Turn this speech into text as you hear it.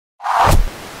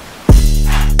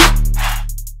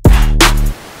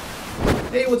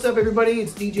Hey, what's up everybody?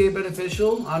 It's DJ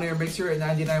Beneficial, on-air mixer at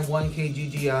 99.1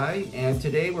 KGGI, and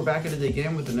today we're back at it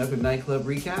again with another nightclub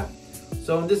recap.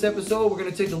 So in this episode, we're going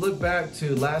to take a look back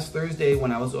to last Thursday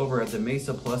when I was over at the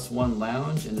Mesa Plus One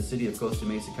Lounge in the city of Costa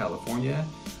Mesa, California.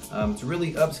 It's a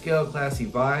really upscale, classy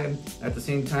vibe. At the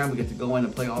same time, we get to go in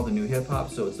and play all the new hip-hop,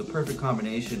 so it's the perfect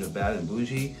combination of bad and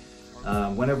bougie.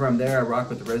 Whenever I'm there, I rock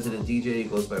with the resident DJ. He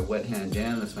goes by Wethand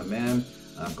Dan, that's my man.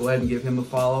 Go ahead and give him a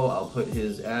follow. I'll put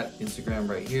his Instagram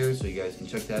right here so you guys can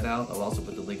check that out. I'll also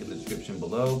put the link in the description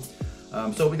below.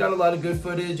 So we got a lot of good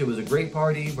footage. It was a great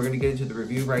party. We're going to get into the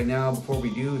review right now. Before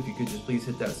we do, if you could just please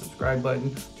hit that subscribe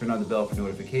button, turn on the bell for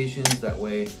notifications. That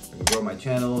way I can grow my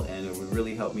channel and it would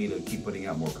really help me to keep putting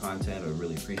out more content. I would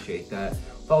really appreciate that.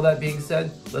 With all that being said,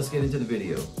 let's get into the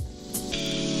video.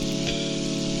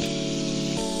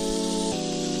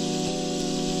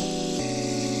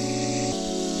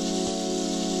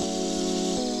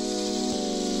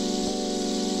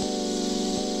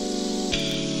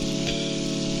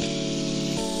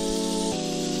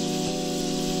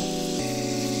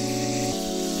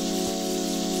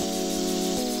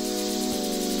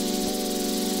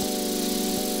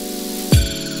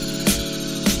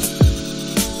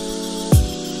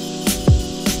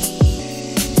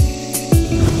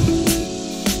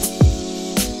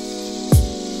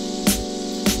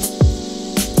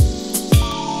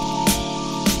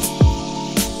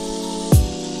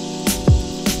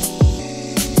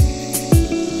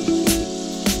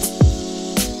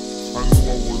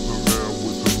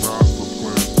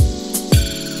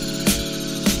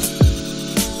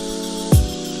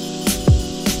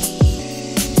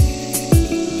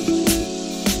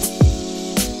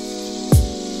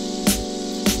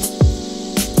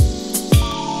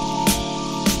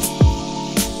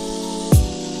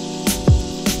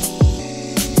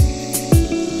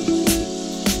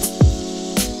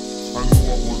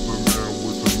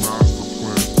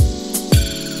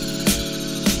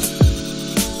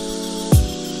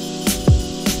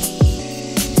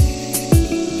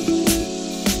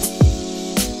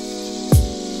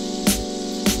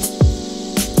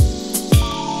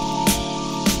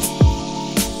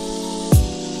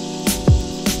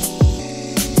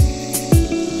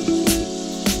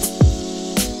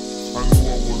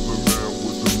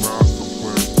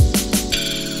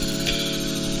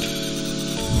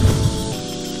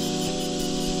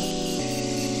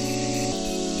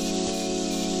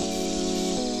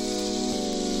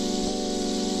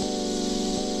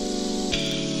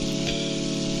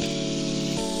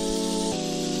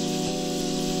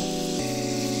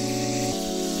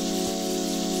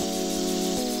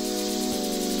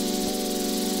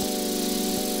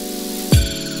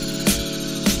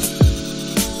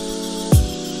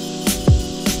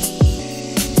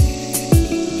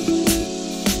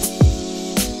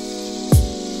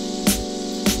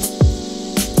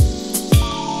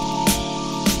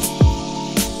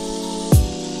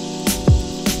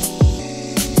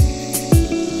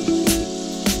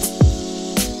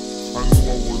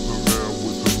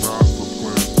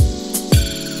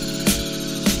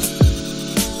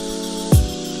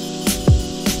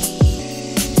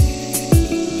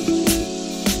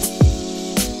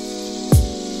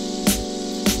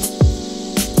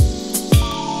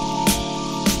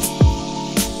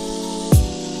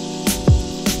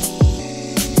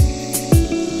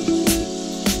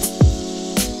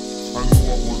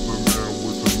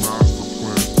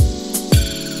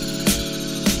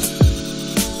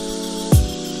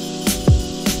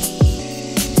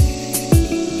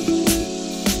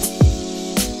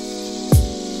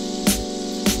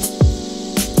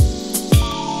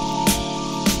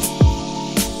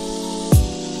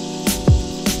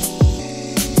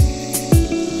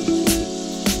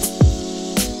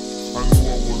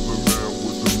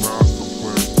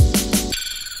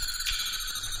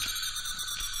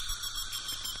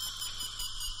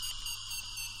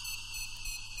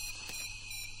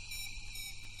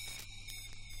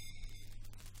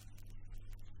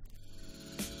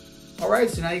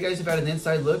 Alright, so now you guys have had an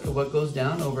inside look at what goes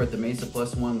down over at the Mesa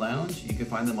Plus One Lounge. You can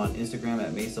find them on Instagram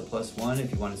at Mesa Plus One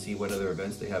if you want to see what other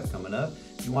events they have coming up.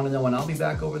 If you want to know when I'll be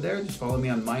back over there, just follow me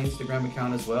on my Instagram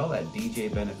account as well at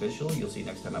DJ Beneficial. You'll see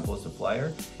next time I post a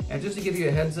flyer. And just to give you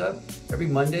a heads up, every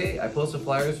Monday I post the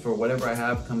flyers for whatever I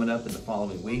have coming up in the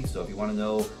following week. So if you want to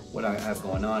know what I have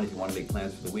going on, if you want to make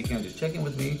plans for the weekend, just check in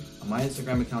with me on my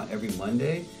Instagram account every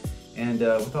Monday. And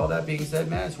with all that being said,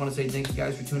 man, I just want to say thank you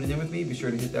guys for tuning in with me. Be sure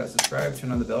to hit that subscribe,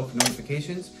 turn on the bell for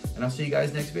notifications, and I'll see you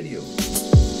guys next video.